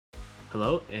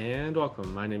Hello and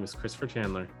welcome. My name is Christopher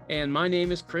Chandler. And my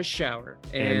name is Chris Shower.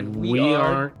 And we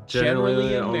are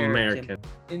generally American.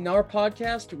 In our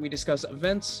podcast, we discuss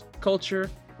events, culture,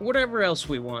 whatever else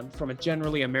we want from a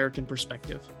generally American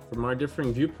perspective. From our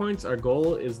differing viewpoints, our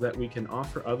goal is that we can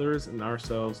offer others and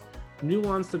ourselves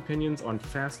nuanced opinions on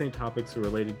fascinating topics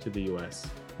related to the U.S.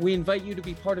 We invite you to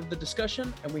be part of the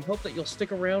discussion, and we hope that you'll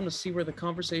stick around to see where the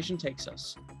conversation takes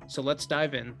us. So let's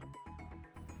dive in.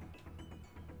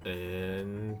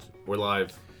 And we're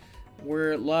live.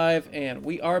 We're live, and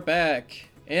we are back.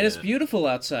 And it's beautiful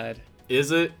outside.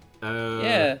 Is it?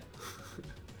 Yeah.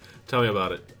 Tell me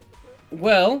about it.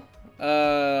 Well,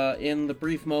 in the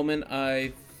brief moment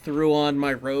I threw on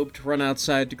my robe to run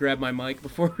outside to grab my mic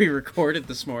before we recorded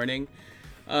this morning,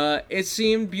 it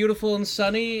seemed beautiful and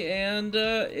sunny, and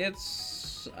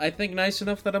it's, I think, nice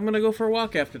enough that I'm going to go for a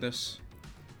walk after this.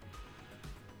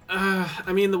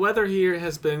 I mean, the weather here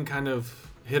has been kind of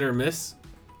hit or miss.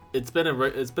 It's been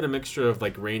a mixture of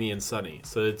like rainy and sunny.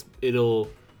 So it'll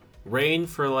rain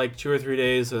for like 2 or 3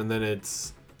 days, and then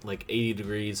it's like 80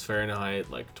 degrees Fahrenheit,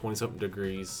 like 20 something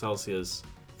degrees Celsius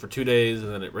for 2 days,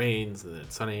 and then it rains, and then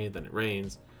it's sunny, then it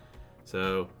rains.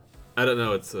 So I don't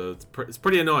know. It's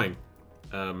pretty annoying.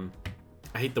 I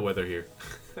hate the weather here.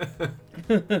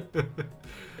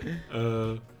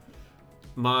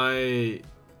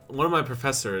 One of my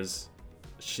professors,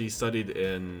 she studied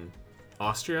in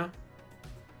Austria,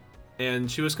 and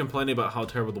she was complaining about how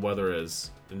terrible the weather is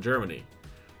in Germany.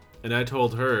 And I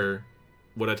told her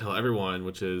what I tell everyone,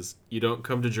 which is, you don't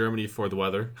come to Germany for the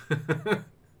weather.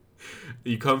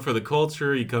 You come for the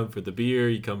culture, you come for the beer,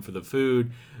 you come for the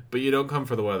food, but you don't come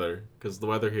for the weather, because the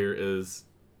weather here is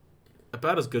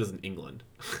about as good as in England,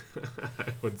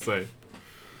 I would say.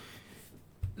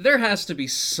 There has to be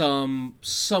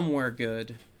somewhere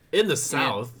good. In the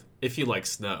south, if you like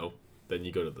snow, then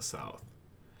you go to the south.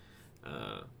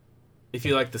 If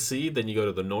you like the sea, then you go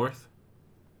to the north.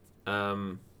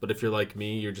 But if you're like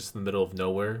me, you're just in the middle of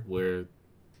nowhere where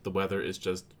the weather is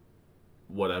just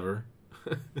whatever.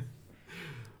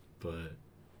 But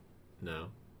no.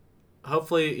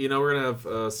 Hopefully, we're going to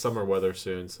have summer weather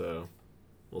soon, so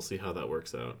we'll see how that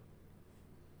works out.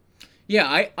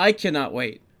 Yeah, I cannot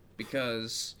wait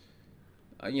because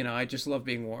I just love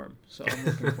being warm, so I'm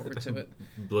looking forward to it.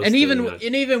 And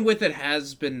even with it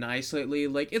has been nice lately.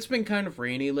 Like, it's been kind of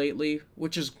rainy lately,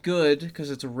 which is good because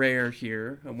it's rare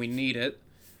here and we need it.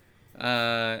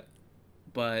 But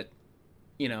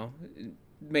it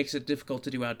makes it difficult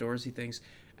to do outdoorsy things.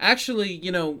 Actually,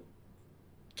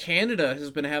 Canada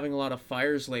has been having a lot of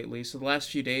fires lately. So the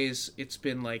last few days, it's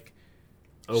been like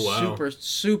super,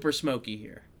 super smoky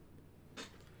here.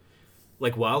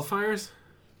 Like wildfires?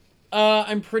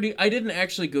 I didn't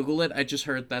actually Google it. I just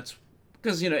heard that's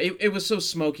because, it was so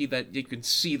smoky that you could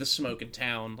see the smoke in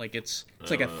town. Like it's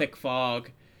like a thick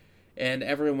fog, and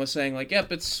everyone was saying like,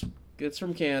 yep, it's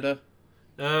from Canada.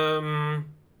 There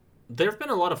have been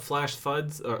a lot of flash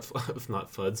floods, floods,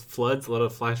 a lot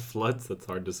of flash floods, that's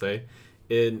hard to say,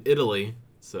 in Italy,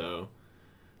 so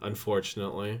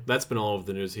unfortunately. That's been all over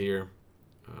the news here.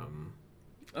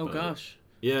 Gosh.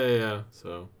 Yeah,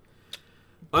 so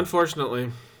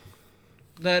unfortunately.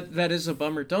 That is a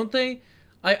bummer. Don't they?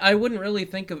 I wouldn't really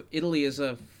think of Italy as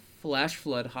a flash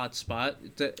flood hotspot.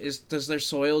 Does their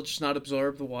soil just not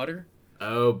absorb the water?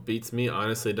 Oh, beats me.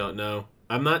 Honestly, don't know.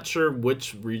 I'm not sure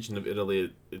which region of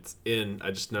Italy it's in.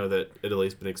 I just know that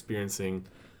Italy's been experiencing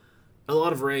a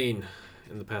lot of rain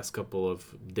in the past couple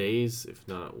of days, if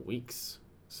not weeks.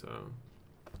 So,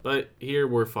 but here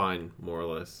we're fine, more or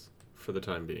less, for the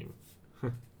time being.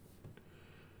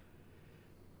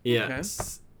 Yeah. Okay.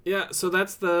 Yeah, so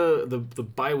that's the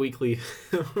bi-weekly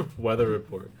weather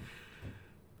report.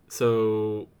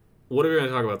 So, what are we going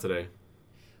to talk about today?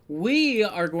 We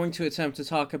are going to attempt to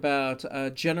talk about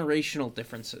generational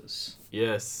differences.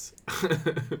 Yes.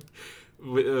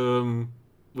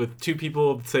 With two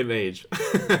people of the same age.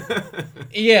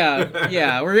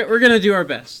 Yeah. We're going to do our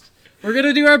best. We're going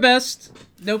to do our best.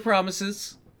 No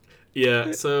promises.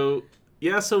 Yeah, so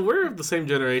we're of the same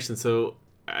generation, so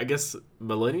I guess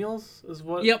millennials is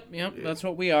what? Yep, that's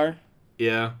what we are.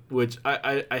 Yeah, which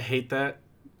I hate that.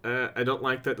 I don't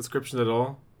like that description at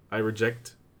all. I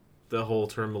reject the whole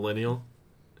term millennial.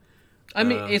 I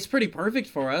mean, it's pretty perfect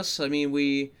for us. I mean,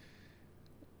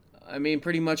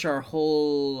 pretty much our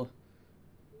whole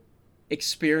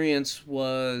experience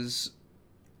was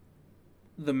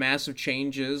the massive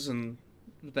changes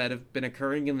that have been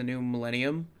occurring in the new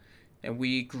millennium. And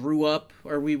we grew up,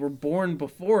 or we were born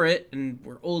before it, and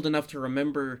we're old enough to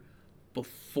remember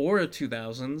before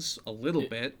 2000s a little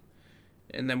bit.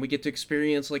 And then we get to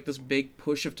experience like this big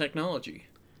push of technology.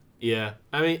 Yeah,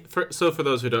 I mean, for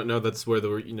those who don't know, that's where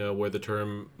where the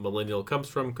term millennial comes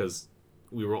from, because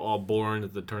we were all born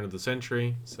at the turn of the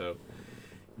century. So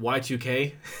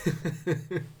Y2K,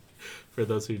 for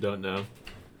those who don't know.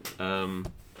 Um,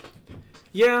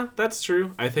 yeah, that's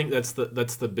true. I think that's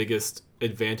the biggest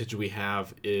advantage we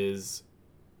have is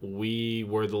we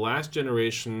were the last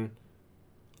generation.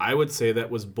 I would say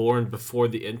that was born before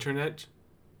the internet,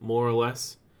 more or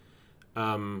less.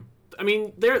 Um, I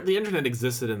mean, the internet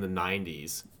existed in the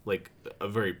 '90s, like a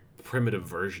very primitive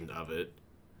version of it.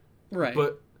 Right.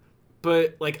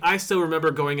 But like I still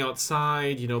remember going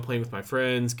outside, playing with my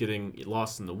friends, getting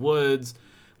lost in the woods,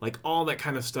 like all that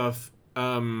kind of stuff.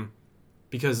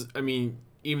 Because I mean,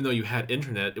 even though you had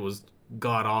internet, it was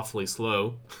god awfully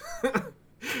slow,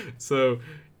 so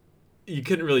you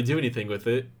couldn't really do anything with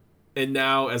it. And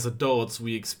now, as adults,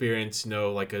 we experience,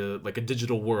 like a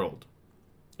digital world.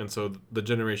 And so the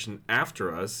generation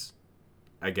after us,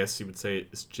 I guess you would say,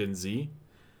 is Gen Z.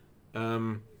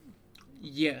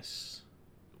 Yes.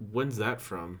 When's that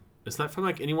from? Is that from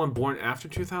like anyone born after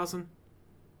 2000?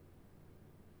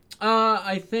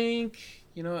 I think,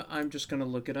 I'm just gonna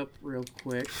look it up real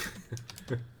quick.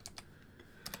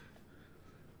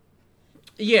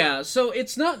 Yeah, so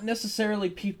it's not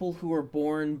necessarily people who were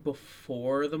born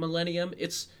before the millennium.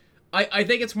 I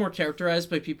think it's more characterized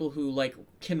by people who like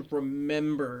can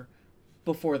remember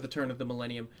before the turn of the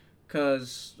millennium,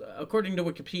 because according to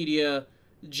Wikipedia,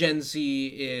 Gen Z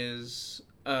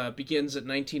begins at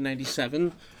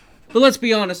 1997. But let's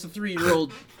be honest, a 2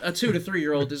 to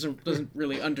 3-year-old doesn't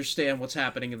really understand what's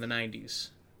happening in the 90s.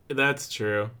 That's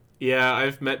true. Yeah,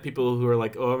 I've met people who are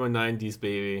like, "Oh, I'm a '90s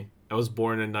baby. I was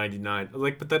born in '99." I was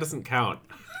like, but that doesn't count.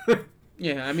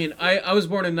 Yeah, I mean, I was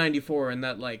born in 94, and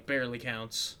that, like, barely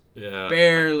counts. Yeah.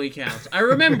 Barely counts. I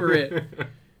remember it.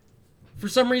 For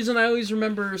some reason, I always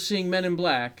remember seeing Men in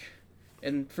Black,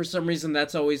 and for some reason,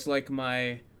 that's always, like,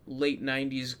 my late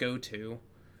 90s go-to.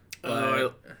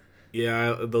 But...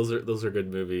 yeah, those are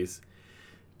good movies.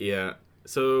 Yeah.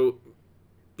 So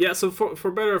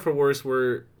for better or for worse,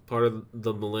 we're part of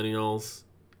the millennials.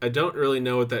 I don't really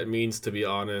know what that means, to be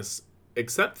honest,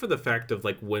 except for the fact of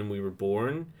like when we were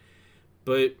born.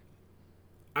 But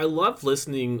I love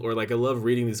listening, or like I love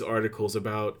reading these articles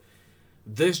about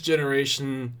this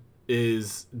generation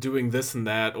is doing this and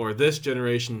that, or this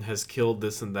generation has killed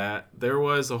this and that. There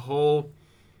was a whole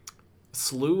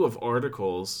slew of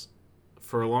articles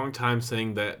for a long time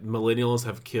saying that millennials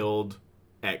have killed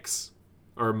X,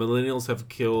 or millennials have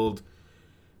killed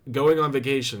going on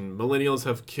vacation. Millennials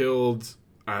have killed,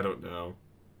 I don't know,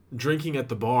 drinking at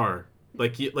the bar.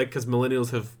 Like because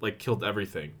millennials have like killed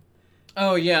everything.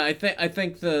 Oh yeah, I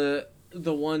think the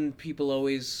one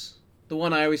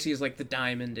I always see is like the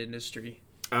diamond industry.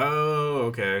 Oh,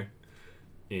 okay.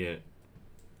 Yeah.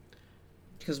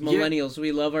 Because millennials,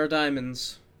 we love our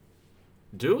diamonds.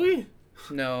 Do we?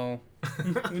 No.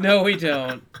 No, we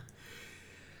don't.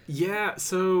 Yeah,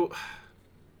 so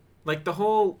like the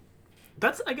whole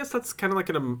I guess that's kind of like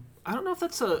I don't know if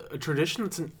that's a tradition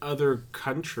that's in other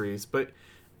countries, but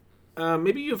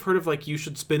maybe you've heard of like you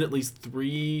should spend at least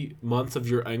 3 months of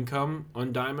your income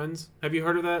on diamonds. Have you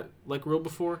heard of that like rule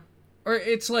before? Or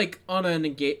it's like on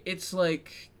an it's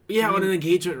like on an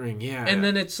engagement ring, yeah. And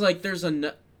then it's like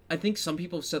I think some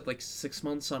people have said like 6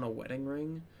 months on a wedding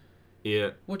ring.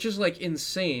 Yeah. Which is like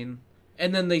insane.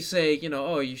 And then they say,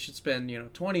 oh, you should spend,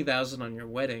 $20,000 on your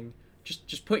wedding.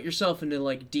 Just put yourself into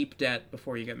like deep debt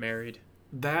before you get married.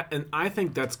 And I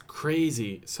think that's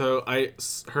crazy. So I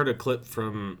heard a clip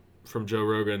from Joe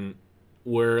Rogan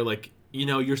where like,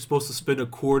 you're supposed to spend a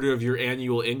quarter of your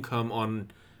annual income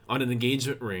on an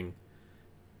engagement ring.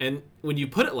 And when you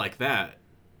put it like that,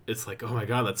 it's like, oh my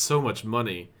God, that's so much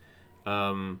money.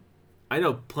 I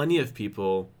know plenty of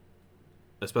people,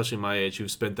 especially my age, who've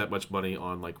spent that much money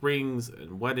on like rings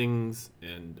and weddings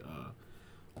and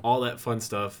all that fun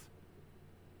stuff.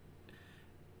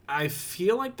 I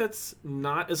feel like that's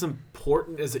not as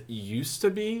important as it used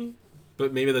to be,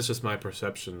 but maybe that's just my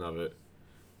perception of it.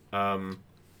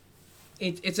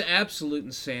 It's absolute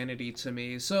insanity to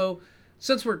me. So,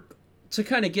 since we're to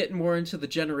kind of get more into the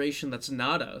generation that's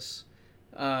not us,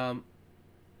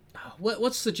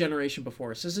 what's the generation before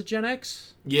us? Is it Gen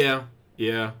X? Yeah.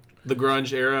 The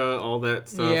grunge era, all that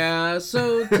stuff. Yeah,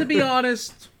 so to be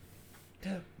honest,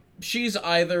 she's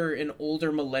either an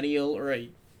older millennial or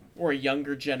a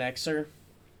younger Gen Xer.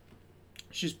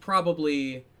 She's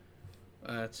probably...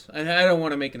 I don't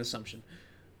want to make an assumption.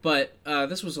 But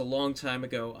this was a long time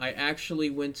ago. I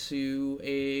actually went to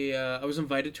I was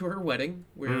invited to her wedding,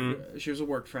 where she was a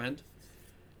work friend.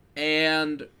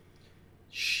 And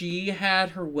she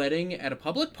had her wedding at a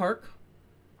public park.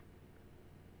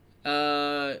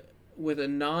 uh, with a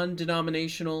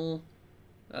non-denominational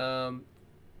um,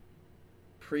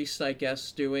 priest, I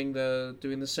guess, doing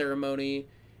the ceremony.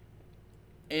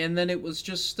 And then it was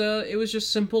just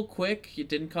simple, quick. It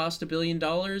didn't cost $1 billion.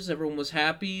 Everyone was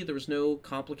happy. There was no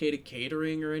complicated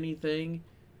catering or anything.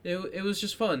 It was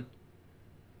just fun.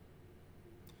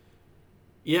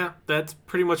 Yeah, that's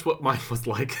pretty much what mine was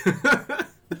like.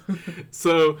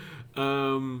 So,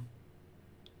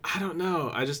 I don't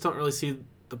know. I just don't really see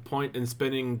the point in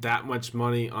spending that much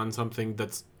money on something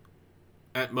that's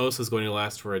at most is going to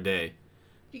last for a day.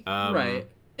 Right.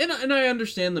 And I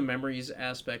understand the memories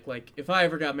aspect. Like, if I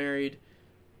ever got married,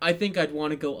 I think I'd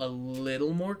want to go a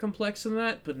little more complex than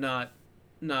that, but not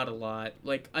a lot.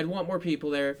 Like, I'd want more people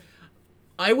there.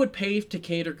 I would pay to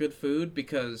cater good food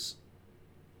because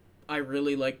I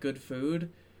really like good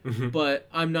food, but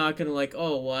I'm not gonna like,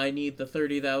 oh, well, I need the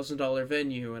 $30,000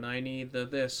 venue, and I need the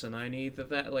this, and I need the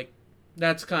that. Like,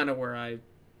 that's kind of where I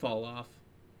fall off.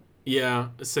 Yeah,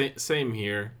 same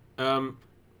here.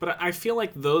 But I feel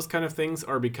like those kind of things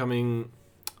are becoming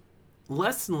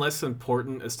less and less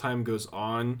important as time goes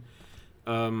on.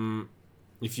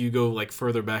 If you go like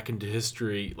further back into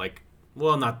history, like,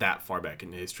 well, not that far back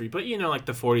into history, but like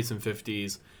the 40s and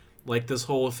 50s, like this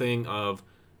whole thing of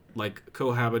like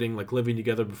cohabiting, like living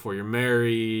together before you're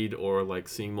married, or like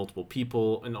seeing multiple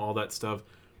people and all that stuff,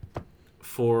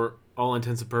 for all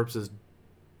intents and purposes,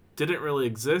 didn't really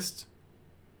exist.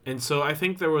 And so I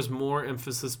think there was more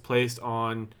emphasis placed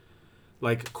on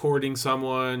like courting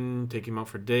someone, taking them out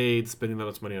for dates, spending that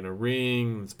much money on a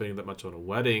ring, spending that much on a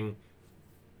wedding.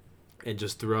 And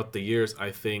just throughout the years, I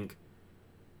think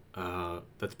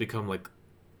that's become like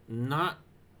not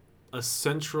a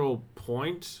central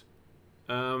point.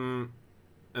 And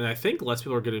I think less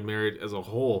people are getting married as a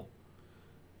whole.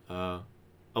 A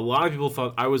lot of people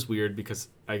thought I was weird because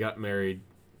I got married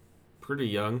pretty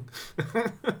young.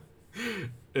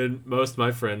 And most of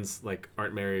my friends like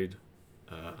aren't married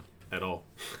at all.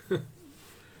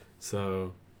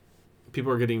 So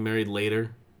people are getting married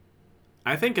later.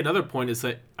 I think another point is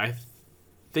that I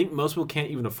think most people can't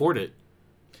even afford it.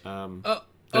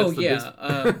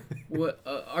 Yeah.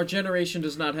 Our generation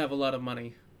does not have a lot of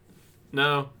money.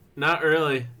 No, not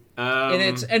really.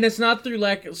 And it's not through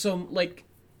lack. So like,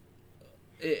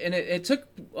 and it took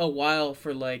a while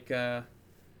for like.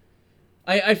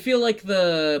 I feel like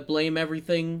the blame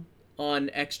everything on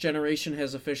X generation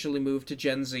has officially moved to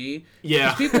Gen Z. Yeah.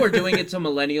 Because people were doing it to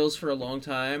millennials for a long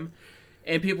time.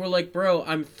 And people were like, bro,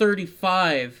 I'm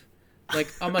 35.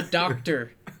 Like, I'm a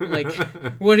doctor. Like,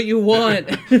 what do you want?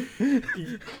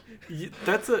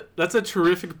 That's a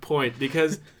terrific point,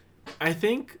 because I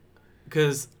think,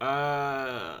 because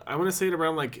I want to say it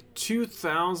around like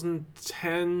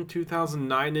 2010,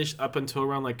 2009-ish, up until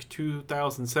around like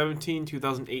 2017,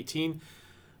 2018,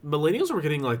 millennials were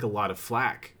getting like a lot of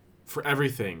flack for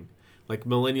everything. Like,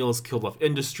 millennials killed off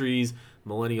industries,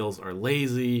 millennials are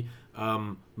lazy,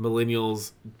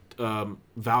 millennials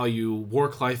value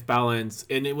work-life balance,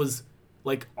 and it was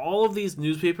like all of these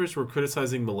newspapers were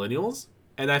criticizing millennials,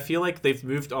 and I feel like they've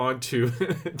moved on to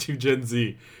to Gen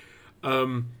Z.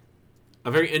 A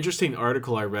very interesting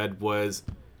article I read was,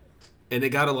 and it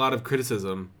got a lot of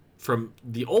criticism from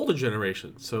the older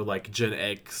generation, so like Gen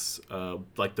X,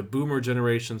 like the boomer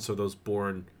generation, so those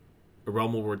born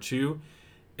around World War II.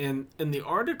 And in the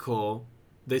article,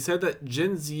 they said that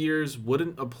Gen Zers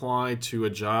wouldn't apply to a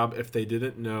job if they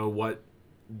didn't know what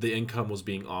the income was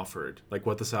being offered, like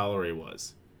what the salary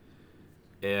was.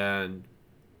 And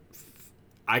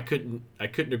I couldn't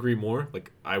agree more.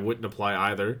 Like, I wouldn't apply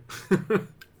either.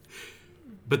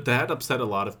 But that upset a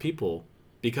lot of people,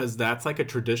 because that's like a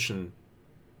tradition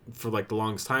for like the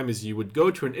longest time, is you would go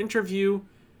to an interview,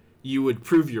 you would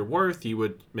prove your worth, you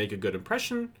would make a good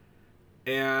impression,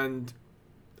 and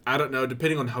I don't know,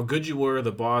 depending on how good you were,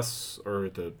 the boss or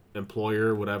the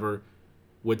employer, whatever,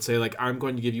 would say like, I'm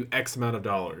going to give you X amount of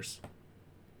dollars.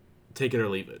 Take it or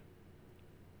leave it.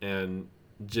 And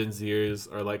Gen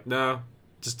Zers are like, no,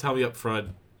 just tell me up front,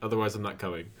 otherwise I'm not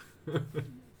coming.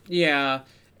 Yeah,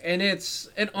 and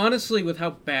honestly, with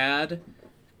how bad,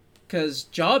 because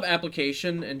job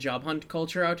application and job hunt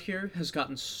culture out here has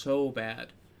gotten so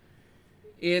bad.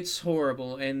 It's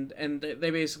horrible, and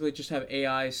they basically just have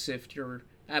AI sift your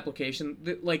application.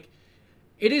 Like,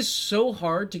 it is so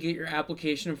hard to get your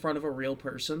application in front of a real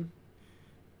person.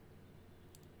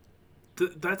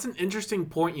 That's an interesting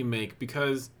point you make,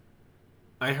 because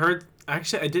I heard,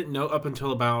 actually I didn't know up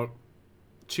until about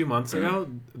 2 months ago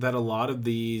that a lot of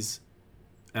these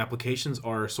applications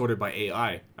are sorted by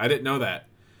AI. I didn't know that.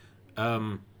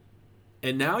 And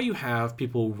now you have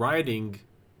people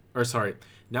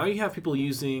now you have people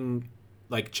using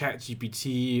like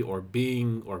ChatGPT or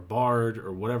Bing or Bard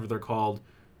or whatever they're called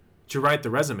to write the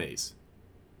resumes.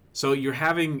 So you're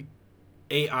having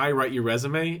AI write your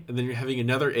resume, and then you're having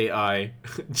another AI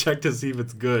check to see if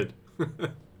it's good.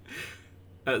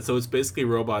 So it's basically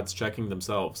robots checking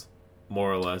themselves, more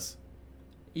or less.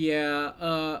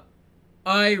 Yeah,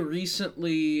 I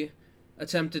recently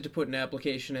attempted to put an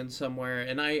application in somewhere,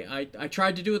 and I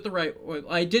tried to do it the right way.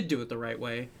 I did do it the right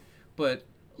way, but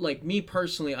like me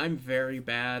personally, I'm very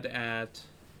bad at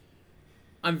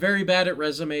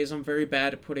resumes. I'm very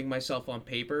bad at putting myself on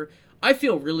paper. I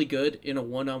feel really good in a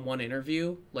one-on-one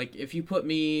interview. Like if you put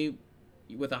me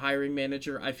with a hiring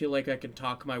manager, I feel like I can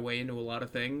talk my way into a lot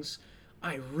of things.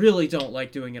 I really don't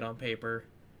like doing it on paper.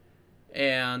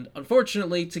 And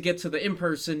unfortunately, to get to the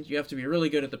in-person, you have to be really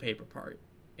good at the paper part.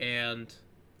 And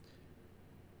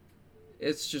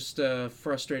it's just a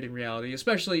frustrating reality,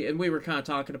 especially, and we were kind of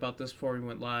talking about this before we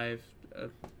went live.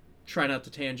 Try not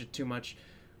to tangent too much.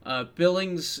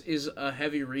 Billings is a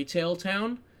heavy retail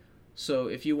town, so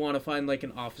if you want to find like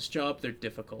an office job, they're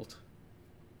difficult.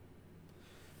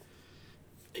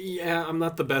 Yeah, I'm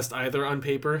not the best either on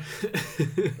paper.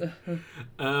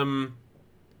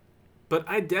 But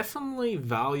I definitely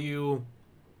value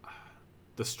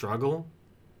the struggle.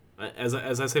 As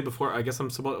I say before, I guess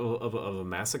I'm somewhat of a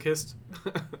masochist.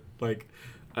 Like,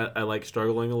 I like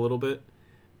struggling a little bit.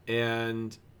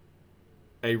 And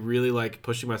I really like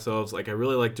pushing myself. Like, I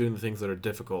really like doing the things that are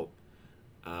difficult.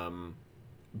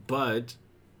 But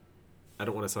I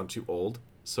don't want to sound too old.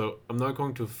 So I'm not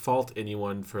going to fault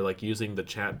anyone for, like, using the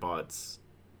chatbots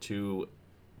to,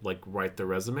 like, write their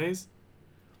resumes.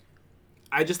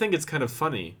 I just think it's kind of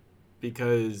funny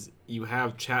because you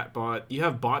have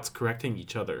bots correcting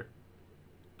each other.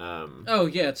 Oh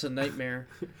yeah, it's a nightmare.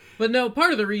 But no,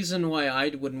 part of the reason why I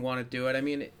wouldn't want to do it, I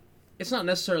mean, it's not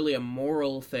necessarily a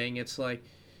moral thing. It's like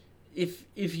if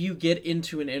you get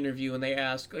into an interview and they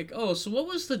ask like, "Oh, so what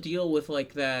was the deal with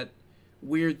like that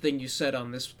weird thing you said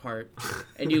on this part?"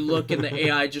 And you look and the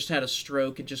AI just had a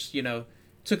stroke and just,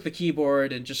 took the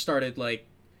keyboard and just started like,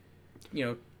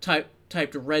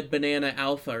 typed red banana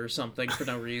alpha or something for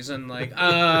no reason. Like,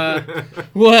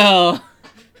 well,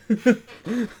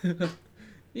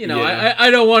 Yeah.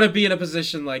 I don't want to be in a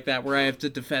position like that where I have to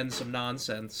defend some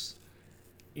nonsense.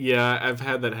 Yeah, I've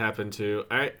had that happen too.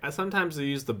 I sometimes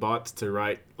use the bots to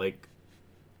write like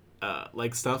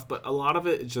stuff, but a lot of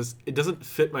it doesn't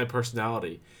fit my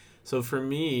personality. So for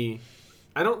me,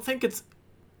 I don't think it's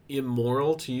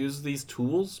immoral to use these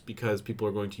tools because people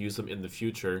are going to use them in the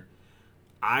future.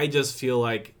 I just feel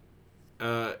like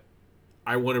I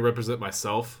want to represent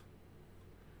myself.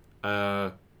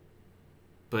 But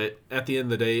at the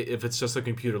end of the day, if it's just a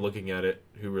computer looking at it,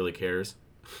 who really cares?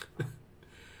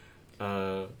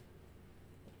 But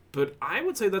I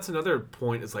would say that's another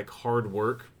point is like hard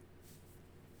work.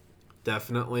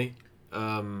 Definitely.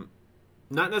 Not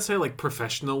necessarily like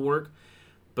professional work,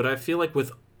 but I feel like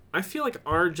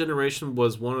our generation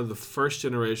was one of the first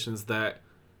generations that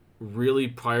really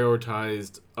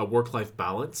prioritized a work-life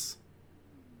balance,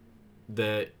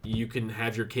 that you can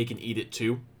have your cake and eat it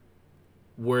too.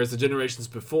 Whereas the generations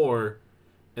before,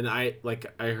 and I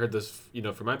heard this,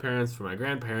 from my parents, from my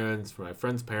grandparents, from my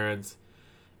friends' parents,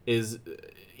 is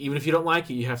even if you don't like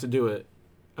it, you have to do it.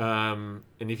 And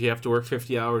if you have to work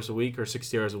 50 hours a week or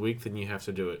 60 hours a week, then you have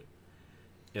to do it.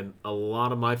 And a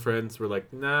lot of my friends were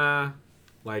like, nah,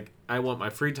 like, I want my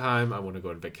free time. I want to go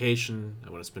on vacation. I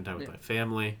want to spend time with my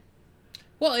family.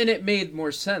 Well, and it made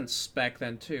more sense back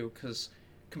then, too, because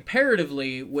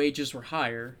comparatively, wages were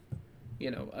higher,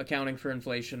 accounting for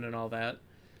inflation and all that.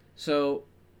 So,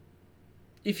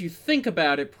 if you think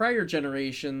about it, prior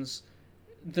generations,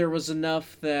 there was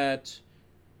enough that,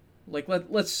 like,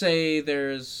 let's say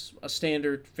there's a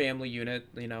standard family unit,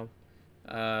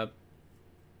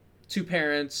 two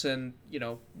parents and,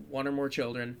 one or more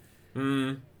children.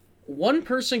 One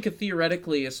person could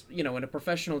theoretically, in a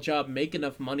professional job, make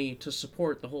enough money to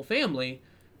support the whole family.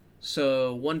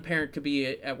 So one parent could be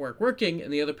at work working,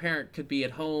 and the other parent could be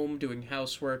at home doing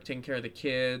housework, taking care of the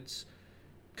kids,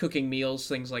 cooking meals,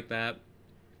 things like that.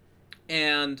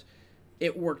 And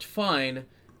it worked fine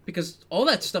because all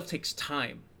that stuff takes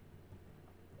time.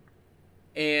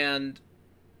 And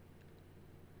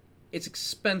it's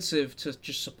expensive to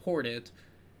just support it.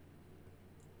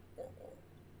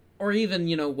 Or even,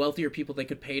 wealthier people, they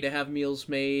could pay to have meals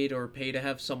made or pay to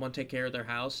have someone take care of their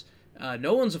house.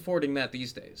 No one's affording that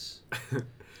these days.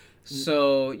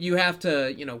 So you have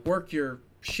to, work your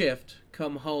shift,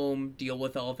 come home, deal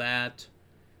with all that.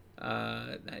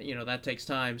 That takes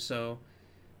time. So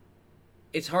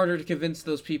it's harder to convince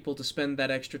those people to spend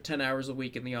that extra 10 hours a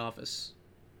week in the office.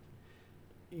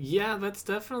 Yeah, that's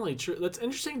definitely true. That's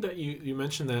interesting that you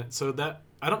mentioned that. So that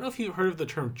I don't know if you've heard of the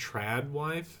term trad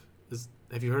wife.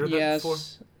 Have you heard of that before?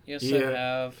 Yes, I Yeah.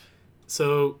 have.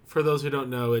 So for those who don't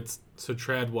know, it's so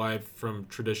trad wife from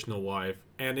traditional wife,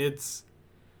 and it's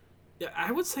yeah,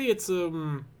 I would say it's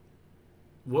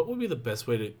what would be the best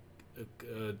way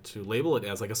to label it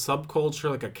as, like a subculture,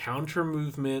 like a counter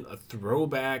movement, a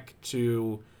throwback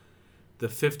to the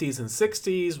 50s and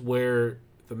 60s where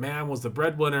the man was the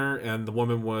breadwinner and the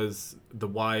woman was the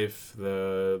wife,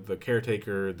 the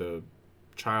caretaker, the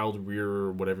child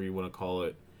rearer, whatever you want to call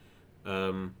it.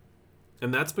 Um,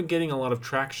 and that's been getting a lot of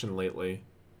traction lately,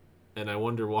 and I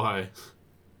wonder why.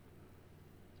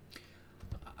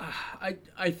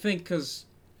 I think because,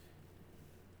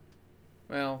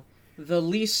 well, the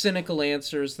least cynical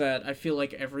answer is that I feel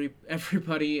like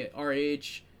everybody our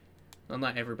age, well,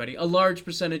 not everybody, a large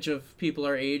percentage of people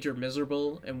our age are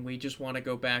miserable, and we just want to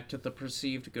go back to the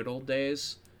perceived good old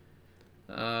days.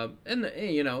 And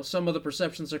some of the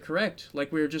perceptions are correct.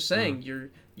 Like we were just saying,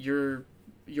 your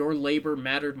your labor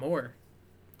mattered more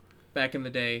back in the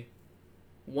day.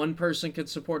 One person could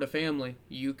support a family.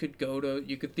 You could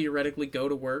theoretically go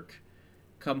to work,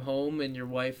 come home, and your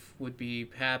wife would be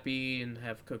happy and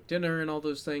have cooked dinner and all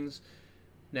those things.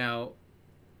 Now,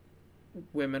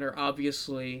 women are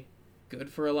obviously good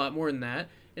for a lot more than that.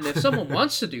 And if someone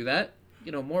wants to do that,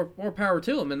 more power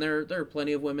to them. And there are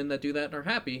plenty of women that do that and are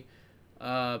happy.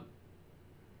 But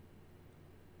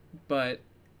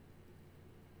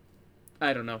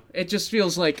I don't know. It just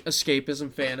feels like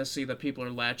escapism fantasy that people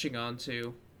are latching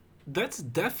onto. That's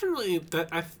definitely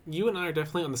that. You and I are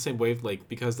definitely on the same wavelength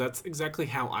because that's exactly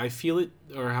how I feel it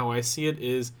or how I see it.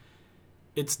 Is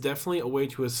it's definitely a way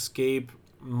to escape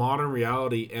modern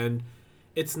reality, and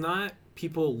it's not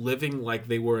people living like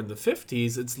they were in the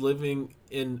 50s. It's living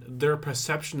in their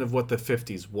perception of what the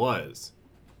 50s was.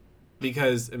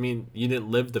 Because I mean, you didn't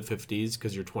live the 50s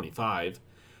because you're 25.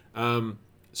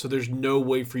 So there's no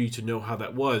way for you to know how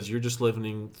that was. You're just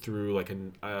living through like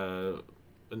an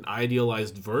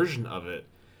idealized version of it.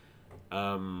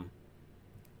 And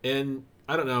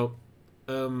I don't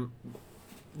know.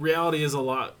 Reality is a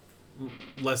lot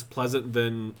less pleasant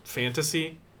than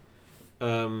fantasy.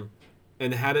 And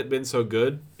had it been so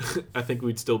good, I think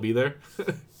we'd still be there.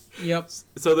 Yep.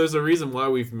 So there's a reason why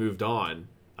we've moved on,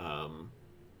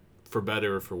 for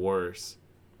better or for worse.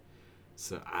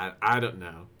 So I don't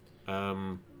know.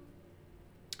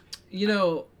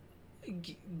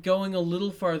 Going a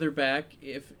little farther back,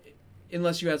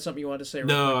 unless you had something you wanted to say.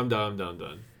 No, I'm done. I'm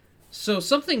done. So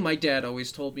something my dad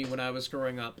always told me when I was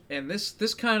growing up, and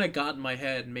this kind of got in my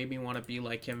head and made me want to be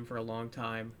like him for a long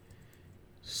time.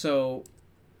 So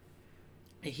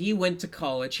he went to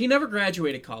college. He never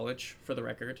graduated college, for the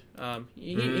record.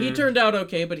 He turned out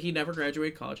okay, but he never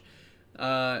graduated college.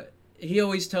 He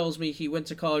always tells me he went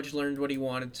to college, learned what he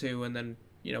wanted to, and then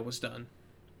was done.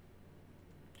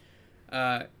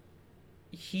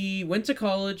 He went to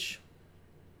college.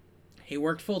 He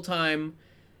worked full time,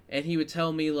 and he would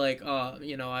tell me like, I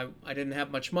didn't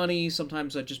have much money.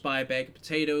 Sometimes I'd just buy a bag of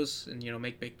potatoes and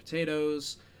make baked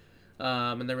potatoes.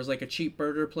 And there was like a cheap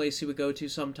burger place he would go to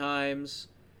sometimes.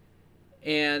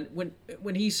 And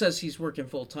when he says he's working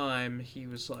full time, he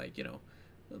was like,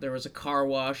 there was a car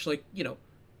wash, like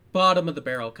bottom of the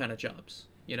barrel kind of jobs,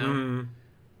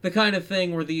 the kind of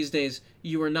thing where these days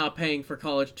you are not paying for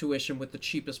college tuition with the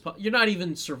cheapest. You're not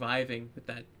even surviving with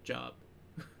that job,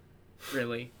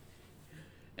 really,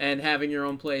 and having your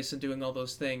own place and doing all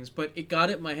those things. But it got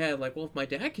it in my head, like, well, if my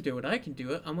dad could do it, I can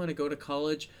do it. I'm gonna go to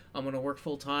college. I'm gonna work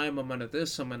full time. I'm gonna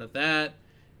this. I'm gonna that,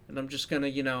 and I'm just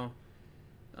gonna,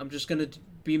 I'm just gonna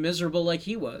be miserable like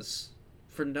he was,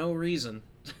 for no reason.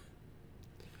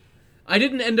 I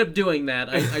didn't end up doing that.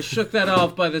 I shook that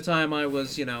off by the time I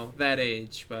was, that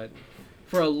age. But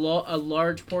for a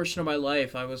large portion of my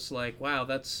life, I was like, wow,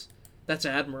 that's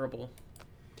admirable.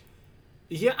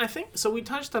 Yeah, I think so. We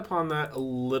touched upon that a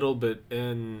little bit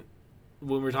when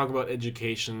we were talking about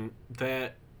education.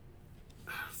 That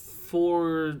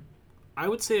for, I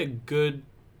would say, a good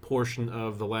portion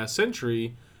of the last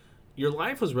century, your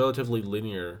life was relatively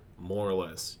linear, more or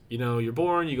less. You're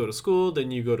born, you go to school,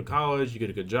 then you go to college, you get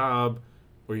a good job,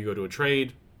 or you go to a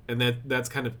trade, and that's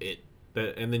kind of it.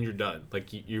 And then you're done. Like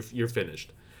you're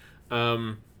finished.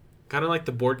 Kind of like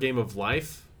the board game of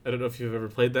life. I don't know if you've ever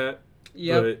played that.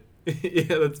 Yeah.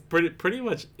 Yeah, that's pretty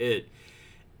much it.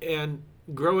 And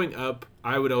growing up,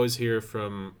 I would always hear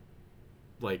from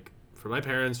my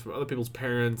parents, from other people's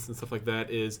parents, and stuff like that.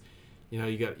 Is you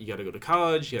got to go to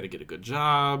college, you got to get a good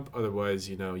job, otherwise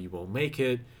you won't make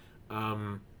it.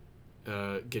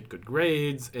 Get good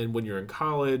grades, and when you're in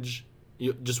college,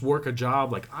 You just work a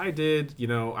job like I did.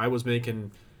 I was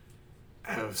making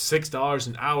 $6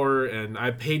 an hour, and I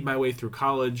paid my way through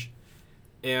college.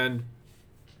 And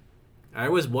I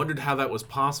always wondered how that was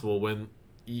possible when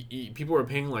people were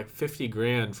paying like 50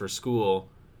 grand for school,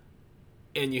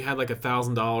 and you had like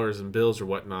 $1,000 in bills or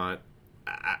whatnot.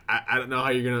 I don't know how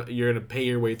you're gonna pay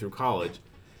your way through college.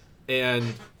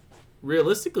 And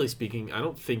realistically speaking, I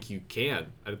don't think you can.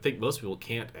 I think most people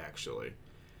can't, actually.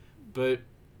 But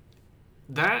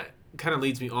that kind of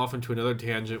leads me off into another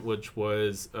tangent, which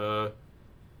was I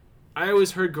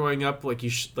always heard growing up you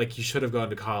should have gone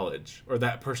to college, or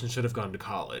that person should have gone to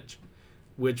college,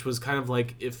 which was kind of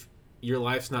like, if your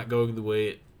life's not going the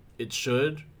way it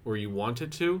should or you want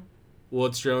it to, well,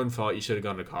 it's your own fault. You should have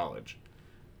gone to college.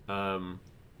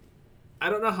 I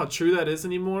don't know how true that is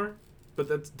anymore, but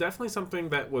that's definitely something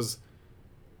that was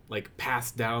like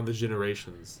passed down the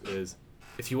generations. Is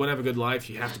if you want to have a good life,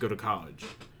 you have to go to college.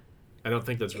 I don't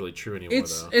think that's really true anymore,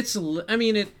 though. I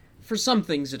mean, for some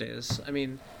things it is. I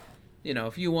mean,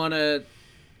 if you want to,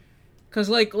 because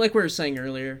like we were saying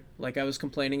earlier, like I was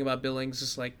complaining about Billings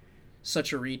is like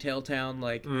such a retail town.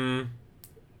 Like,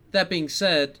 that being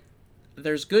said,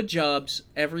 there's good jobs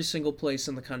every single place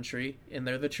in the country, and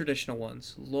they're the traditional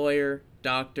ones: lawyer,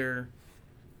 doctor,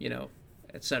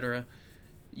 etc.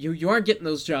 You aren't getting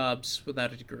those jobs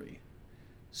without a degree.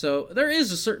 So there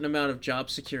is a certain amount of job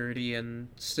security and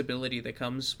stability that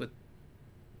comes with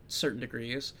certain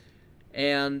degrees.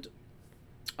 And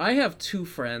I have three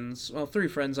friends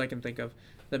I can think of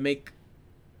that make,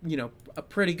 a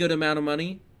pretty good amount of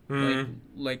money,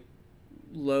 like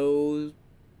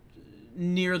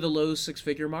near the low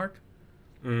 6-figure mark.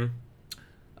 One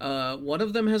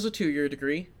of them has a 2-year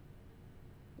degree.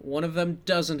 One of them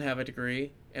doesn't have a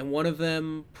degree, and one of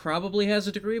them probably has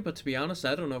a degree, but to be honest,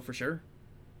 I don't know for sure.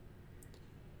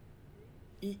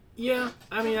 Yeah,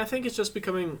 I mean, I think it's just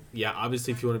becoming... Yeah,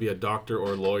 obviously, if you want to be a doctor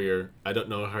or a lawyer, I don't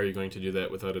know how you're going to do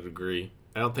that without a degrry.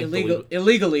 I don't think...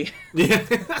 Illegally. Yeah.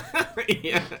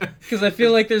 Yeah. Because I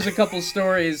feel like there's a couple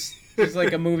stories, there's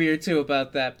like a movie or two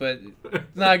about that, but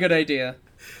it's not a good idea.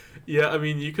 Yeah, I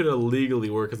mean, you could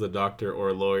illegally work as a doctor or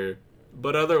a lawyer,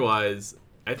 but otherwise,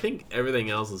 I think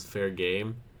everything else is fair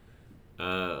game.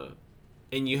 And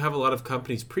you have a lot of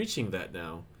companies preaching that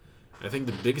now. I think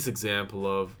the biggest example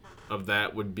of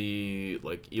that would be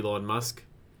like Elon Musk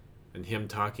and him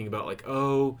talking about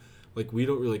we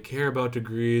don't really care about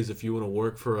degrees. If you want to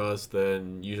work for us,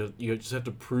 then you just have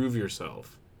to prove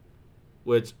yourself,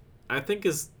 which I think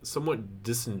is somewhat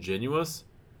disingenuous,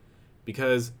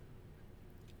 because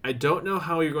I don't know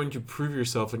how you're going to prove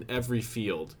yourself in every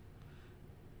field.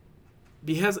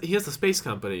 He has a space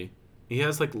company. He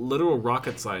has like literal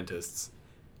rocket scientists,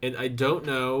 and I don't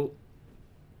know.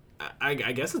 I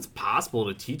guess it's possible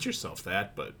to teach yourself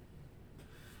that, but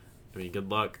I mean, good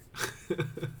luck.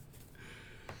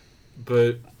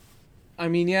 But I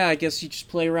mean, yeah, I guess you just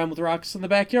play around with rockets in the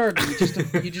backyard. And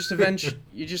you just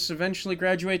eventually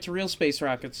graduate to real space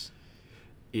rockets.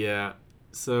 Yeah,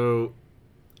 so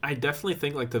I definitely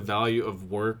think like the value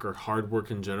of work or hard work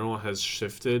in general has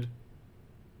shifted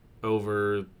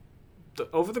over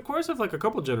the course of like a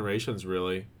couple generations.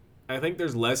 Really, I think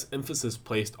there's less emphasis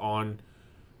placed on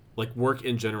like work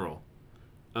in general.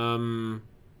 There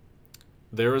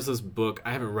was this book,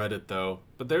 I haven't read it though,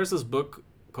 but there's this book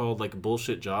called like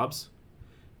Bullshit Jobs,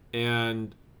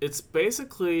 and it's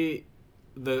basically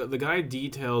the guy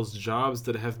details jobs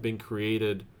that have been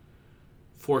created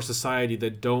for society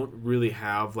that don't really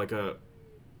have like a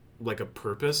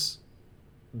purpose.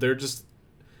 They're just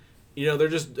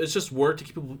it's just work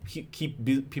to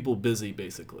keep people busy,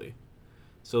 basically.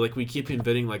 So like we keep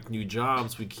inventing like new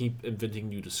jobs, we keep inventing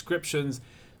new descriptions,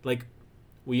 like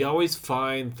we always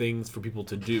find things for people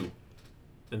to do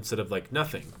instead of like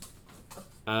nothing.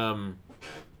 And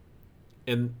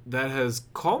that has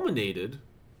culminated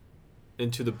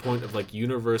into the point of like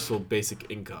universal basic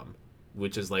income,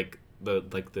 which is like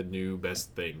the new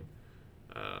best thing.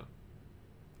 I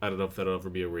don't know if that'll ever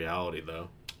be a reality though.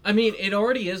 I mean, it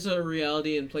already is a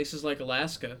reality in places like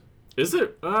Alaska. Is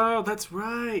it? Oh, that's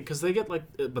right. Because they get like,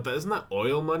 but isn't that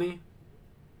oil money?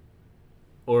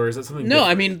 Or is that something? No,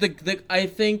 different? I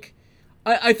mean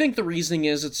I think the reasoning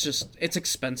is it's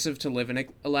expensive to live in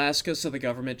Alaska, so the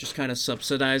government just kind of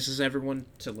subsidizes everyone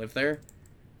to live there.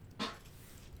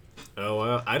 Oh,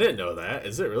 well, I didn't know that.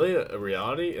 Is it really a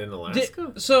reality in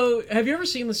Alaska? So, have you ever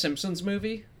seen the Simpsons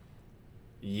movie?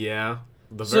 Yeah,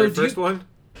 the very first one.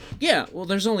 Yeah, well,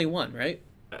 there's only one, right?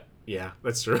 Yeah,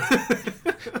 that's true.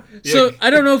 So I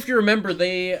don't know if you remember,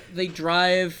 they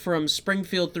drive from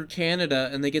Springfield through Canada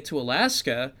and they get to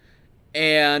Alaska,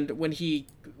 and when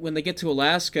when they get to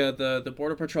Alaska, the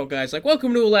Border Patrol guy's like,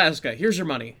 "Welcome to Alaska. Here's your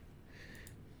money."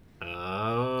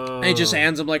 Oh. And he just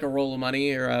hands him like a roll of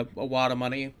money or a wad of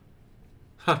money.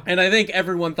 Huh. And I think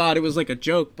everyone thought it was like a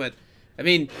joke, but I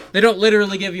mean, they don't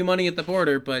literally give you money at the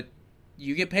border, but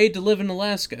you get paid to live in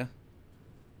Alaska.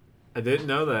 I didn't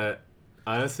know that.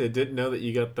 Honestly, I didn't know that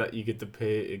you get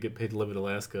paid to live in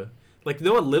Alaska. Like,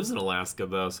 no one lives in Alaska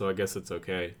though, so I guess it's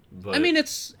okay. But I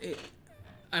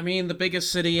mean, the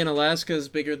biggest city in Alaska is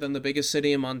bigger than the biggest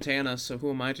city in Montana, so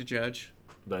who am I to judge?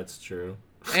 That's true.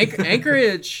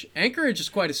 Anchorage is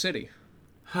quite a city.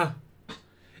 Huh.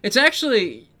 It's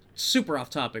actually super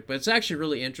off topic, but it's actually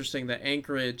really interesting that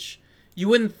Anchorage, you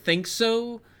wouldn't think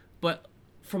so, but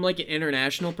from like an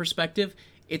international perspective,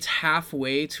 it's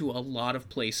halfway to a lot of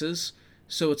places,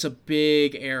 so it's a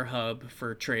big air hub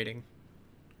for trading.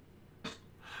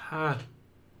 Huh.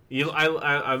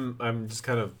 I'm just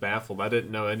kind of baffled. I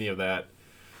didn't know any of that.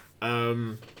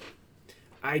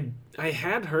 I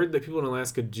had heard that people in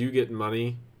Alaska do get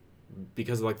money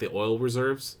because of like the oil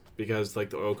reserves, because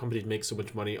like the oil companies make so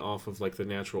much money off of like the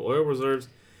natural oil reserves.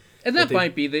 And that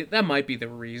might be the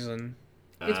reason.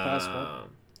 It's possible.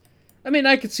 I mean,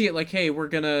 I could see it like, hey, we're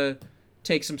gonna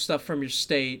take some stuff from your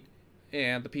state,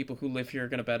 and the people who live here are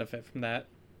gonna benefit from that.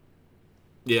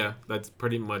 Yeah, that's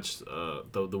pretty much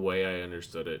the way I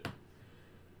understood it.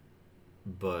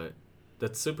 But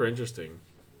that's super interesting.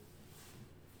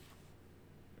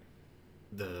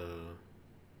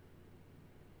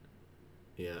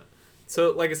 Yeah.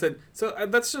 So, like I said,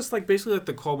 that's just like basically like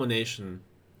the culmination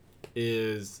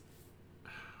is,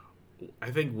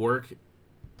 I think work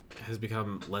has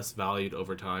become less valued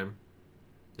over time,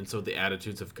 and so the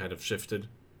attitudes have kind of shifted.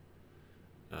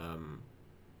 And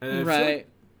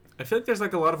I feel like there's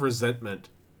like a lot of resentment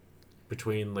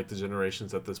between like the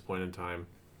generations at this point in time.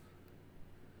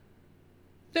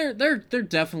 There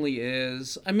definitely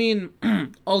is. I mean,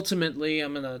 ultimately,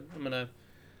 I'm gonna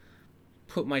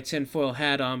put my tinfoil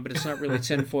hat on, but it's not really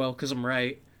tinfoil because I'm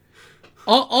right.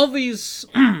 All these,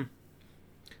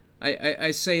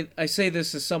 I say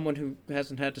this as someone who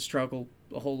hasn't had to struggle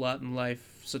a whole lot in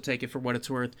life, so take it for what it's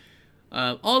worth.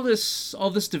 All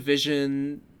this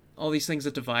division, all these things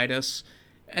that divide us.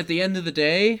 At the end of the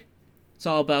day, it's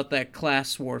all about that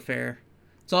class warfare.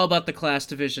 It's all about the class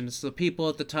division. It's the people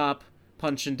at the top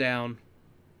punching down.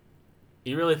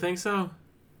 You really think so?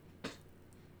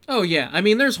 Oh yeah, I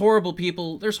mean, there's horrible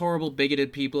people, there's horrible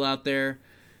bigoted people out there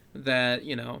that,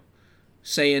 you know,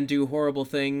 say and do horrible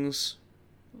things,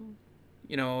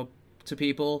 you know, to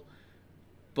people,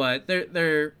 but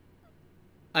they're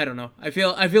I don't know. I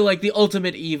feel like the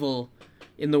ultimate evil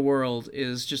in the world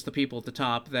is just the people at the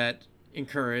top that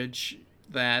encourage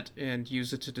that and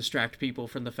use it to distract people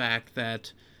from the fact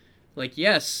that, like,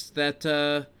 yes, that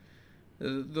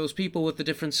those people with the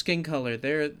different skin color,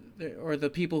 they're or the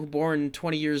people who born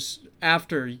 20 years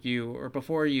after you or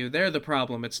before you, they're the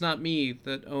problem. It's not me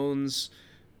that owns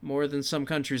more than some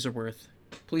countries are worth.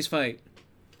 Please fight.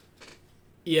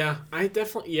 Yeah, I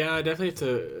definitely have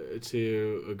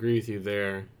to agree with you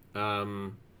there.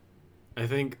 I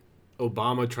think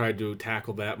Obama tried to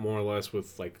tackle that more or less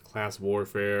with like class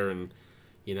warfare and,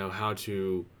 you know, how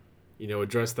to, you know,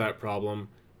 address that problem.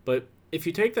 But if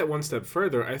you take that one step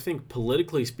further, I think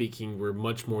politically speaking, we're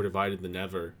much more divided than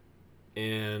ever.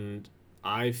 And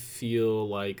I feel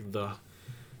like the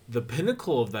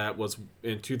pinnacle of that was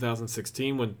in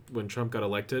 2016 when Trump got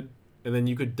elected. And then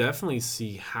you could definitely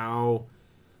see how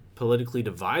politically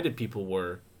divided people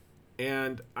were.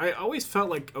 And I always felt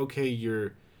like, okay,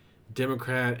 you're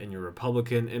Democrat and you're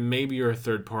Republican and maybe you're a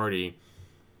third party.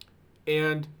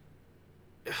 And,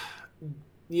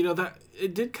 you know, that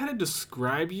it did kind of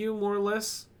describe you more or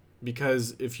less,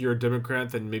 because if you're a Democrat,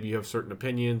 then maybe you have certain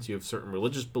opinions, you have certain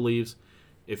religious beliefs.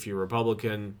 If you're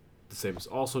Republican, the same is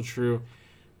also true.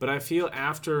 But I feel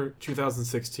after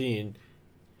 2016,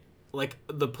 like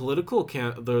the political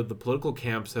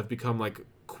camps have become like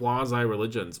quasi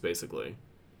religions, basically.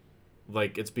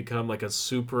 Like it's become like a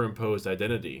superimposed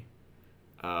identity,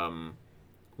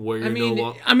 where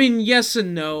you're I mean, yes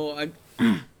and no.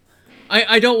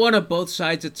 I don't want to both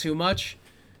sides it too much,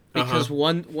 because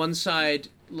one side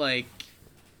like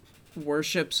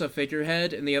worships a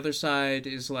figurehead and the other side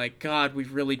is like, God, we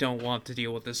really don't want to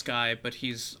deal with this guy, but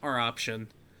he's our option.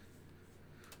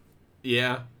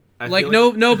 Yeah.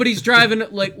 Nobody's driving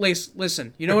like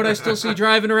listen, you know what I still see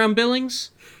driving around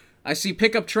Billings? I see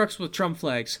pickup trucks with Trump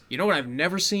flags. You know what I've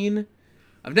never seen?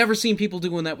 I've never seen people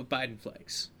doing that with Biden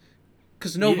flags.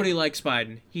 Because nobody likes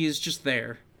Biden. He is just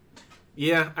there.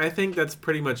 Yeah, I think that's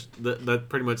pretty much that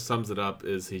pretty much sums it up.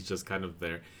 Is he's just kind of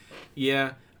there.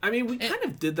 Yeah, I mean we kind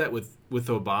of did that with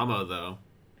Obama though.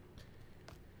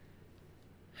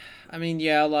 I mean,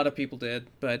 yeah, a lot of people did,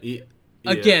 but Yeah.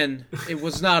 again, it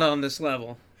was not on this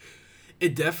level.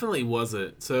 It definitely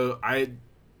wasn't. So I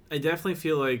definitely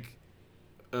feel like,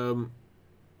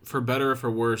 for better or for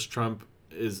worse, Trump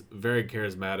is very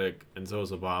charismatic, and so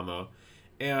is Obama,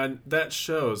 and that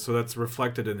shows. So that's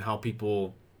reflected in how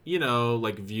people,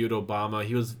 like viewed Obama.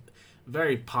 He was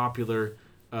very popular.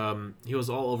 He was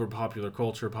all over pop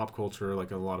culture,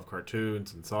 like in a lot of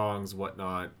cartoons and songs,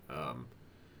 whatnot.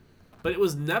 But it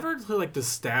was never to like the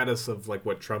status of like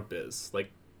what Trump is.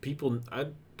 Like people, I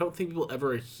don't think people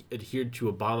ever adhered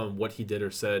to Obama and what he did or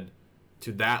said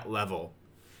to that level.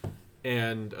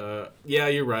 And yeah,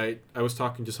 you're right. I was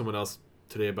talking to someone else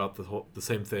today about the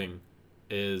same thing.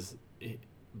 Is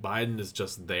Biden is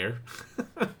just there.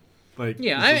 Like,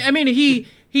 yeah, I mean, he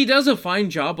does a fine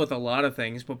job with a lot of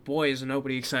things, but boy, is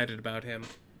nobody excited about him.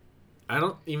 I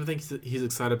don't even think he's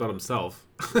excited about himself.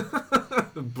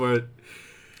 But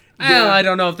yeah. I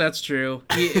don't know if that's true.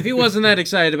 If he wasn't that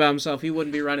excited about himself, he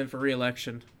wouldn't be running for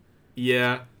re-election.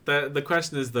 Yeah, the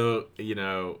question is though,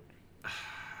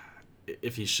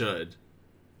 if he should,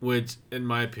 which in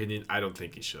my opinion, I don't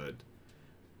think he should.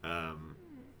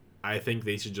 I think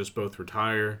they should just both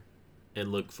retire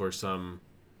and look for some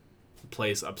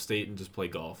place upstate and just play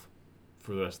golf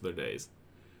for the rest of their days.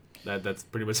 That's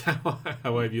pretty much how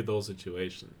I view the whole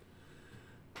situation.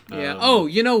 Yeah.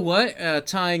 You know what?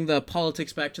 Tying the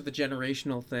politics back to the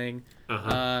generational thing.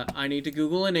 I need to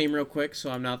Google a name real quick,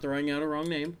 so I'm not throwing out a wrong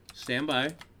name. Stand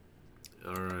by.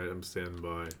 All right, I'm standing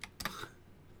by.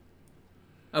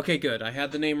 Okay, good. I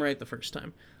had the name right the first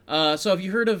time. So have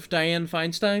you heard of Dianne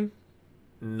Feinstein?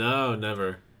 No,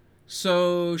 never.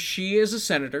 So she is a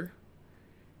senator,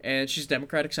 and she's a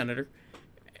Democratic senator.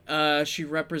 She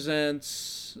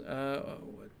represents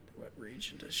what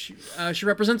region does she? She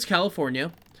represents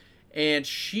California, and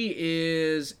she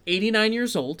is 89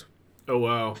 years old. Oh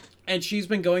wow! And she's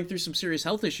been going through some serious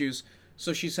health issues,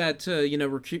 so she's had to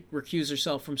recuse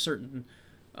herself from certain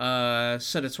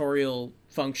senatorial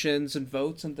functions and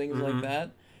votes and things like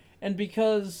that. And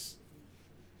because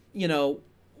the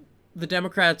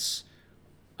Democrats,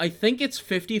 I think it's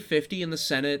 50-50 in the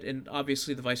Senate, and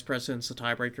obviously the vice president's the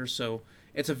tiebreaker, so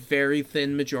it's a very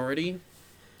thin majority.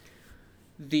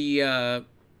 She's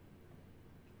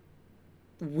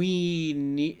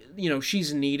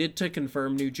needed to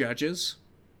confirm new judges,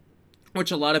 which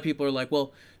a lot of people are like,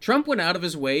 well, Trump went out of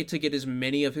his way to get as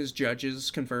many of his judges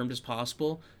confirmed as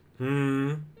possible.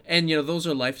 And, those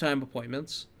are lifetime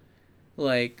appointments.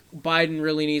 Like, Biden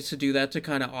really needs to do that to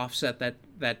kind of offset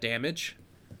that damage.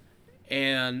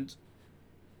 And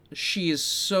she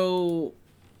hasn't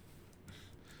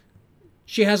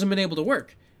been able to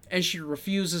work. And she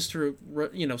refuses to,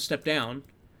 step down.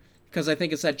 Because I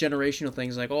think it's that generational thing.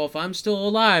 It's like, oh, if I'm still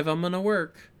alive, I'm going to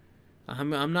work.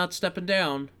 I'm not stepping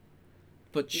down.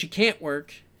 But she can't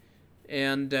work.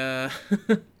 And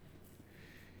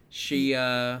she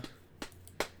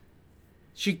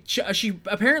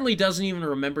apparently doesn't even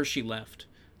remember she left.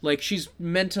 Like, she's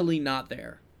mentally not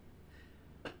there.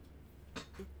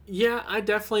 Yeah, I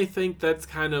definitely think that's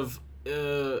kind of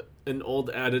an old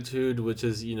attitude, which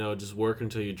is, just work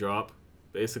until you drop,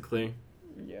 basically.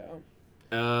 Yeah.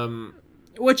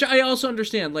 Which I also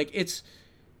understand. Like, it's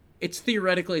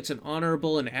theoretically, it's an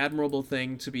honorable and admirable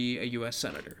thing to be a U.S.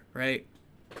 senator, right?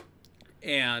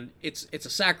 And it's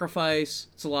a sacrifice.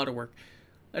 It's a lot of work.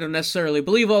 I don't necessarily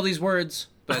believe all these words,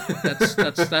 but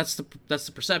that's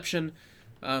the perception.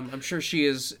 I'm sure she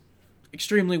is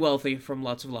extremely wealthy from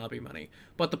lots of lobby money.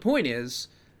 But the point is,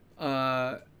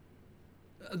 and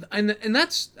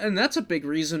that's a big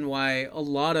reason why a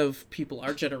lot of people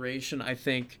our generation, I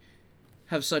think,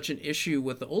 have such an issue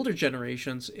with the older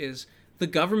generations is the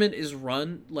government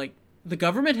the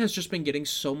government has just been getting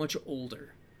so much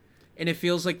older, and it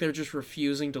feels like they're just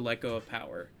refusing to let go of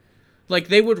power. Like,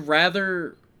 they would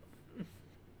rather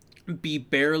be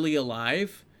barely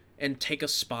alive and take a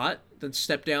spot than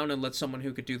step down and let someone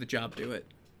who could do the job do it.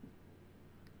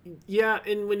 Yeah,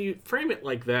 and when you frame it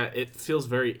like that, it feels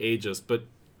very ageist, but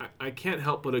I can't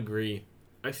help but agree.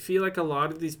 I feel like a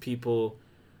lot of these people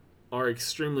are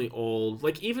extremely old.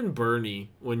 Like, even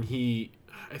Bernie, when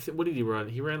what did he run?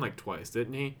 He ran like twice,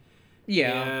 didn't he?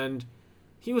 Yeah. And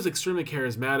he was extremely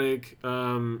charismatic.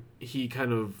 He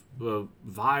kind of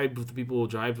vibed with the people,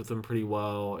 jived with them pretty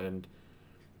well,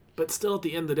 but still, at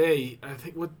the end of the day, I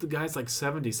think the guy's like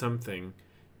 70-something,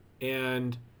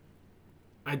 and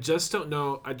I just don't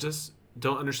know. I just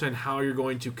don't understand how you're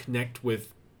going to connect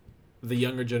with the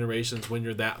younger generations when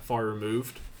you're that far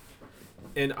removed.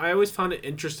 And I always found it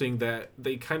interesting that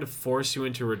they kind of force you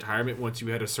into retirement once you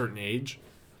hit a certain age,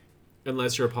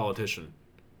 unless you're a politician.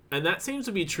 And that seems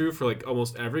to be true for like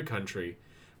almost every country,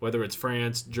 whether it's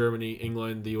France, Germany,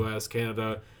 England, the U.S.,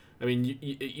 Canada. I mean,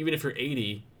 even if you're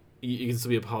 80, you can still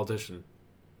be a politician.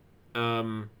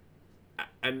 And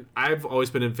I've always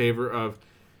been in favor of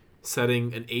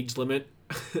setting an age limit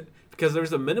because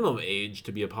there's a minimum age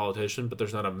to be a politician, but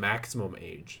there's not a maximum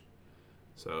age.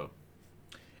 So,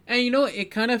 and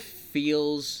it kind of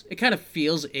feels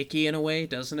icky in a way,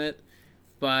 doesn't it?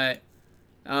 But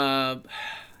I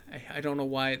don't know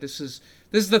why this is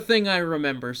the thing I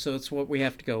remember, so it's what we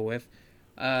have to go with.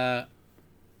 I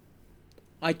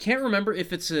can't remember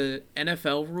if it's a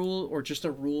NFL rule or just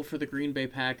a rule for the Green Bay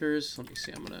Packers. Let me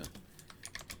see. I'm gonna.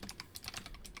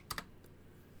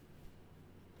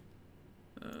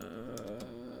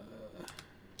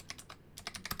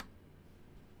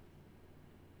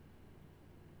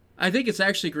 I think it's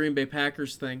actually Green Bay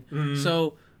Packers thing. Mm-hmm.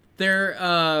 So there's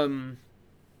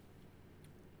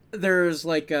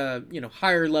like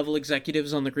higher level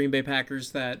executives on the Green Bay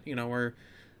Packers that are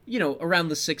around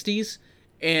the 60s,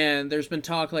 and there's been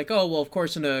talk like, oh well, of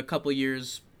course in a couple of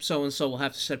years so and so will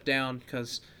have to step down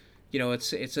because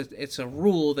it's a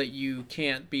rule that you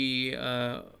can't be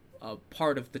a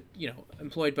part of the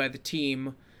employed by the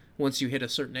team once you hit a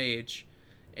certain age.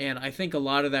 And I think a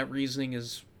lot of that reasoning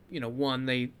is one,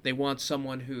 they want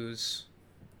someone who's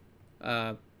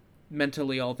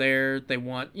mentally all there. They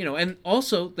want and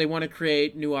also they want to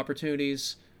create new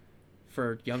opportunities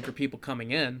for younger people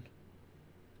coming in,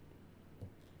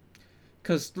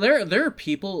 because there are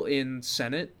people in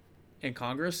Senate and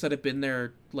Congress that have been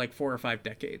there like 4 or 5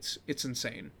 decades. It's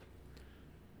insane.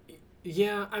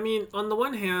 Yeah, I mean, on the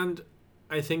one hand,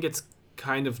 I think it's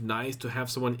kind of nice to have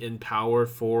someone in power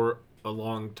for a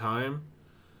long time,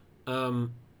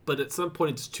 but at some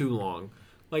point it's too long.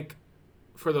 Like,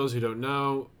 for those who don't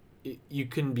know, you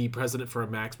can be president for a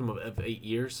maximum of 8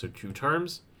 years, so 2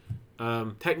 terms.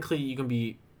 Technically, you can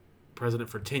be president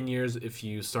for 10 years if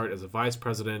you start as a vice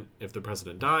president if the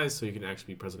president dies, so you can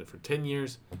actually be president for 10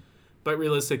 years. But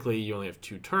realistically, you only have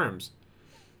 2 terms.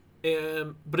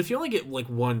 But if you only get, like,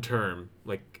 1 term,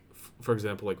 like, for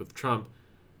example, like with Trump,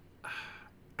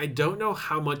 I don't know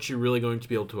how much you're really going to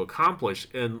be able to accomplish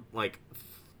in, like,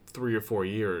 3 or 4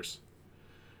 years.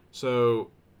 So,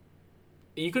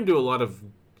 you can do a lot of...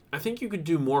 I think you could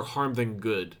do more harm than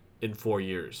good in 4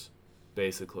 years,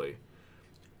 basically.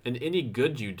 And any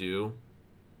good you do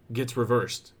gets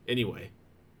reversed anyway.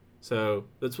 So,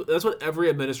 that's what every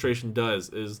administration does,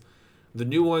 is the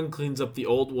new one cleans up the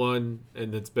old one,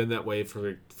 and it's been that way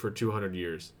for 200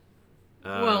 years.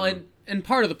 Well, and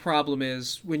part of the problem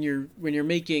is when you're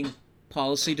making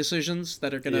policy decisions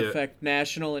that are going to affect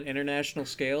national and international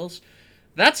scales,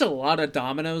 that's a lot of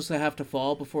dominoes that have to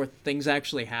fall before things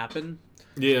actually happen.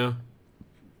 Yeah.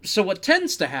 So what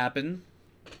tends to happen,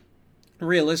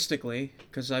 realistically,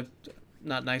 because I'm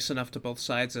not nice enough to both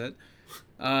sides of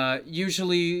it,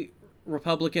 usually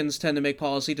Republicans tend to make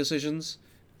policy decisions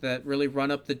that really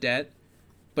run up the debt,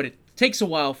 but it takes a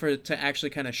while for it to actually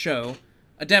kind of show.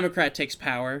 A Democrat takes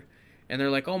power, and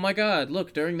they're like, oh my god,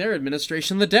 look, during their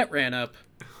administration the debt ran up.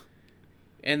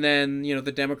 And then,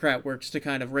 the Democrat works to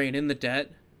kind of rein in the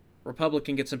debt.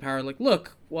 Republican gets in power, like,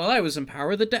 look, while I was in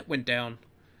power, the debt went down.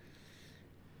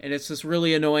 And it's this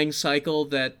really annoying cycle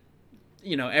that,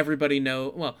 everybody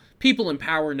know. Well, people in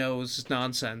power knows is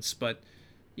nonsense, but,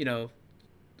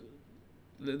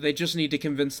 they just need to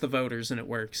convince the voters, and it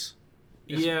works.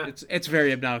 It's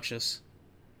very obnoxious.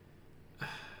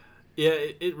 Yeah,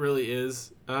 it really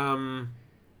is. I'm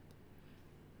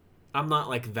not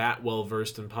like that well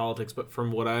versed in politics, but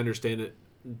from what I understand,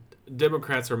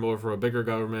 Democrats are more for a bigger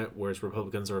government, whereas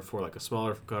Republicans are for like a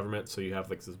smaller government. So you have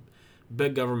like this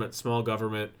big government, small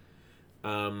government.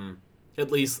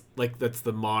 At least like that's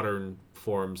the modern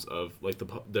forms of like the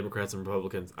Democrats and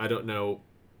Republicans. I don't know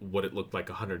what it looked like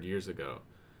 100 years ago,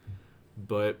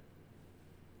 but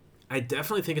I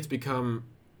definitely think it's become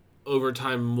over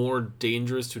time more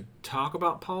dangerous to talk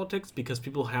about politics because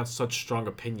people have such strong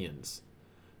opinions.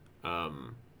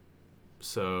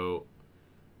 So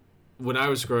when I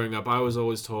was growing up, I was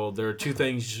always told there are 2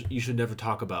 things you should never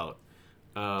talk about.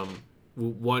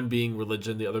 One being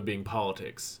religion, the other being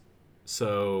politics.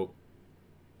 So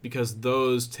because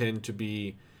those tend to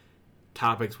be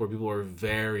topics where people are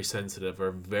very sensitive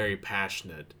or very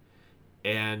passionate.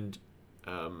 And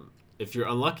if you're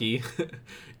unlucky,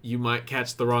 you might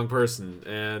catch the wrong person.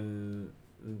 And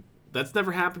that's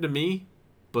never happened to me,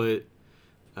 but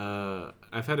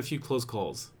I've had a few close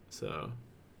calls. So,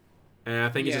 and I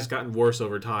think it's just gotten worse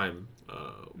over time,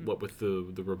 what with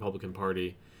the Republican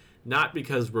Party. Not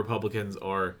because Republicans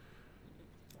are,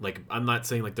 like, I'm not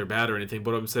saying like they're bad or anything,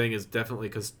 but what I'm saying is definitely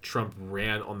because Trump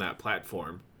ran on that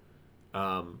platform.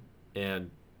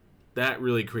 And that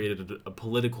really created a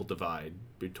political divide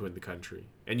between the country.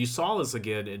 And you saw this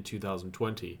again in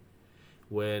 2020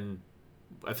 when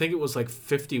I think it was like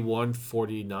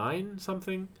 51-49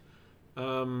 something,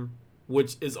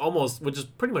 which is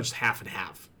pretty much half and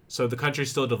half. So the country's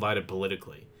still divided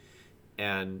politically.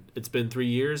 And it's been 3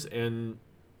 years, and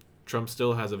Trump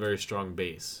still has a very strong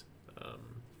base.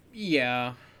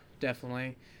 Yeah,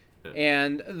 definitely. Yeah.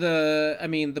 And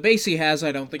the base he has,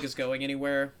 I don't think is going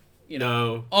anywhere.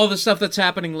 No. All the stuff that's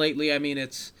happening lately, I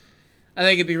think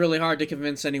it'd be really hard to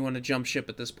convince anyone to jump ship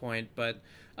at this point. But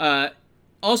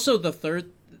also the third,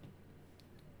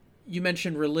 you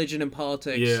mentioned religion and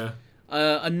politics. Yeah.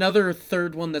 Another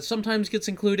third one that sometimes gets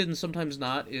included and sometimes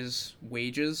not is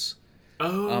wages.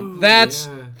 Oh, that's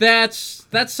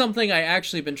something I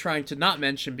actually been trying to not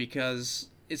mention because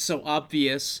it's so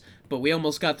obvious, but we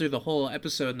almost got through the whole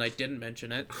episode and I didn't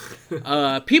mention it.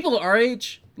 People our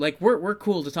age, like, we're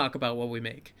cool to talk about what we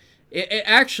make. It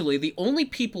actually, the only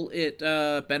people it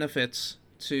benefits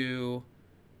to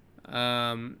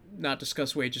not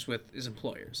discuss wages with is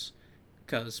employers.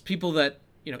 Because people that,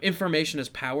 information is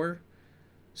power.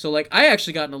 So, like, I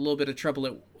actually got in a little bit of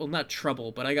trouble not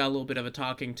trouble, but I got a little bit of a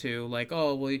talking to, like,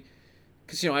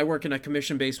 because, I work in a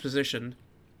commission-based position,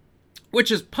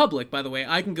 which is public, by the way.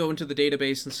 I can go into the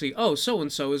database and see,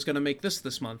 so-and-so is going to make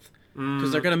this month,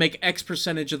 because they're going to make X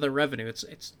percentage of their revenue.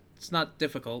 It's not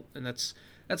difficult, and that's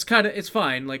kind of, it's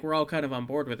fine. Like, we're all kind of on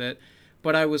board with it.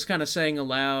 But I was kind of saying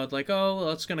aloud, like,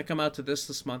 it's going to come out to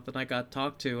this month, and I got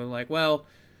talked to, and like, well,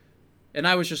 and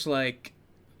I was just like,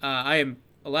 I am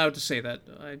allowed to say that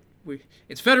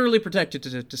it's federally protected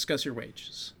to discuss your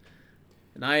wages,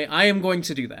 and I am going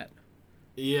to do that.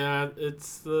 Yeah,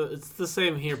 it's the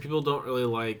same here. People don't really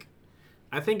like.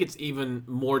 I think it's even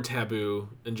more taboo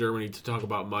in Germany to talk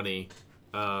about money,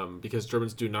 because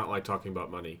Germans do not like talking about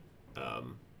money.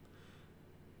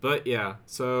 But yeah,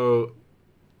 so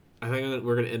I think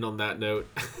we're gonna end on that note.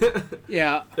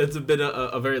 Yeah, it's been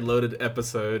a very loaded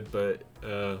episode, but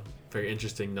very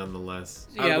interesting nonetheless.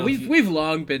 Yeah, we've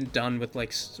long been done with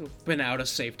been out of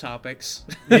safe topics.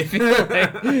 I feel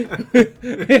like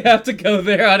we have to go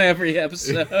there on every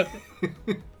episode.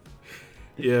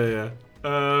 Yeah.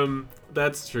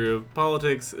 That's true.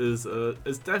 Politics is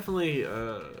definitely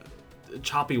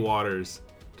choppy waters,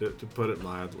 to put it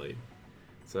mildly.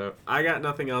 So I got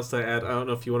nothing else to add. I don't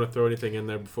know if you want to throw anything in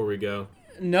there before we go.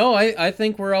 No, I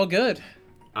think we're all good.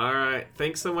 All right.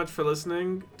 Thanks so much for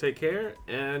listening. Take care,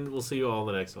 and we'll see you all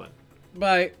in the next one.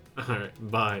 Bye. All right.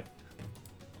 Bye.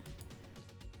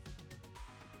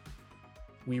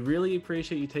 We really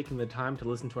appreciate you taking the time to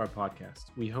listen to our podcast.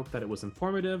 We hope that it was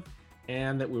informative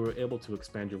and that we were able to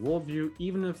expand your worldview,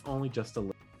 even if only just a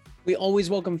little. We always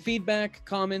welcome feedback,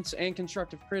 comments, and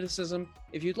constructive criticism.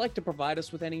 If you'd like to provide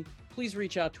us with any, please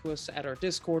reach out to us at our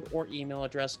Discord or email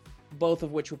address, both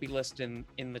of which will be listed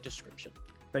in the description.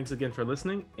 Thanks again for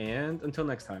listening, and until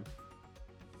next time.